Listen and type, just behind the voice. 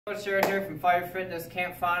Coach Jared here from Fire Fitness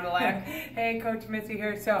Camp Fond du Lac. Hey, Coach Missy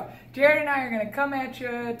here. So Jared and I are going to come at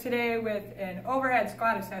you today with an overhead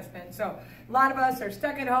squat assessment. So a lot of us are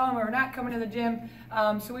stuck at home or we're not coming to the gym.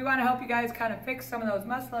 So we want to help you guys kind of fix some of those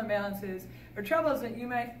muscle imbalances or troubles that you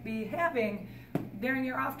might be having during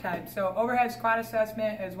your off time. So overhead squat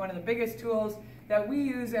assessment is one of the biggest tools that we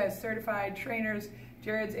use as certified trainers.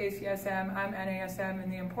 Jared's ACSM, I'm NASM,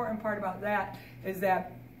 and the important part about that is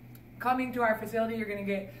that coming to our facility, you're going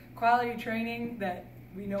to get quality training that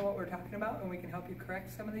we know what we're talking about and we can help you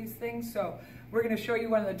correct some of these things. So we're going to show you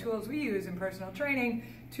one of the tools we use in personal training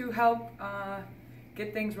to help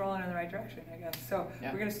get things rolling in the right direction, I guess. So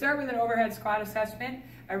We're going to start with an overhead squat assessment.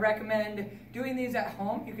 I recommend doing these at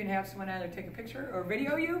home. You can have someone either take a picture or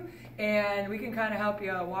video you, and we can kind of help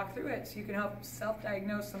you walk through it so you can help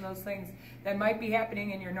self-diagnose some of those things that might be happening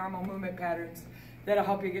in your normal movement patterns that'll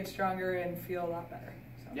help you get stronger and feel a lot better.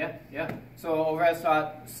 Yeah. So overhead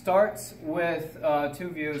squat starts with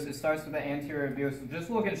two views. It starts with the anterior view. So just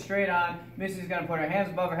looking straight on, Missy's going to put her hands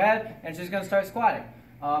above her head and she's going to start squatting.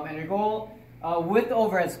 And your goal with the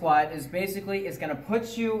overhead squat is basically it's going to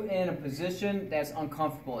put you in a position that's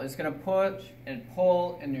uncomfortable. It's going to push and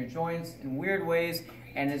pull in your joints in weird ways,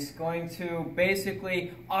 and it's going to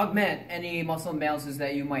basically augment any muscle imbalances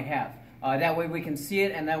that you might have. That way we can see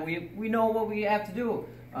it and that we know what we have to do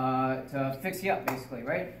to fix you up, basically,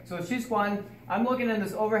 right? So if she's squatting, I'm looking in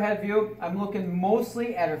this overhead view. I'm looking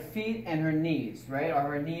mostly at her feet and her knees, right?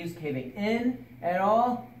 Are her knees caving in at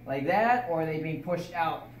all, like that, or are they being pushed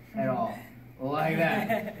out at all, like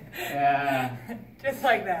that? Yeah. Just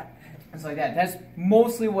like that. Just like that. That's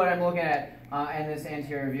mostly what I'm looking at in this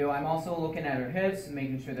anterior view. I'm also looking at her hips,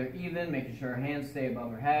 making sure they're even, making sure her hands stay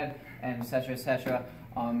above her head, and etc., etc.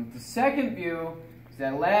 The second view is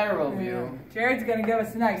that lateral view. Jared's going to give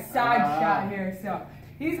us a nice side shot here. So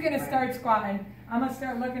he's going to start squatting. I'm going to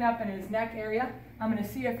start looking up in his neck area. I'm going to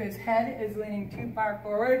see if his head is leaning too far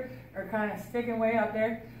forward or kind of sticking way up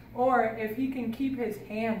there, or if he can keep his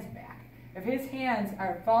hands back. If his hands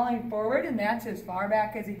are falling forward and that's as far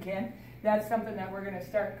back as he can, that's something that we're going to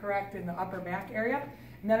start correct in the upper back area.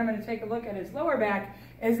 And then I'm going to take a look at his lower back.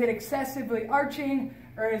 Is it excessively arching,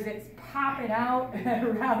 or is it popping out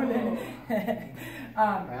and rounded?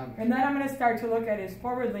 And then I'm going to start to look at his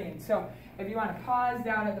forward lean. So if you want to pause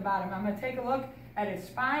down at the bottom, I'm going to take a look at his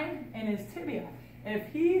spine and his tibia.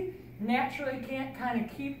 If he naturally can't kind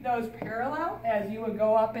of keep those parallel as you would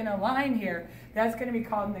go up in a line here, that's going to be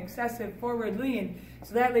called an excessive forward lean.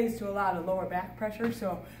 So that leads to a lot of lower back pressure.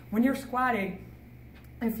 So when you're squatting,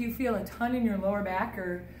 if you feel a ton in your lower back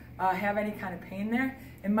or have any kind of pain there,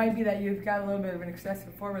 it might be that you've got a little bit of an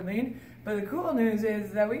excessive forward lean. But the cool news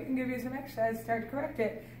is that we can give you some exercise to start to correct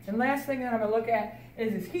it. And last thing that I'm going to look at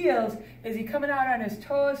is his heels. Is he coming out on his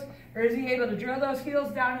toes, or is he able to drill those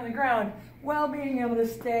heels down in the ground while being able to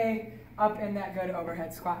stay up in that good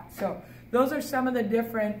overhead squat? So those are some of the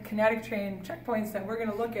different kinetic train checkpoints that we're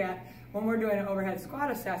going to look at when we're doing an overhead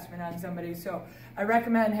squat assessment on somebody. So I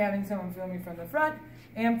recommend having someone film you from the front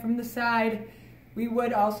and from the side. We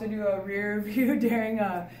would also do a rear view during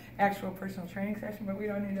an actual personal training session, but we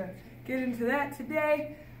don't need to get into that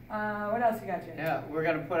today. What else you got, Jay? Yeah, we're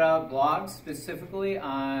going to put out blogs specifically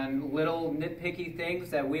on little nitpicky things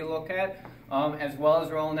that we look at, as well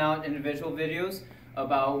as rolling out individual videos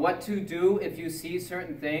about what to do if you see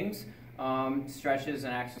certain things, stretches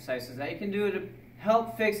and exercises that you can do to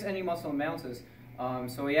help fix any muscle imbalances.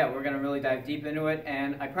 So yeah, we're going to really dive deep into it,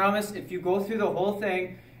 and I promise if you go through the whole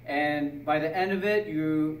thing and by the end of it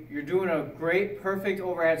you're doing a great, perfect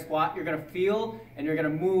overhead squat, you're going to feel and you're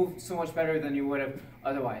going to move so much better than you would have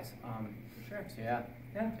otherwise. For sure. So yeah,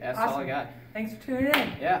 Yeah, that's awesome. all I got. Thanks for tuning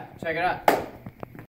in. Yeah, check it out.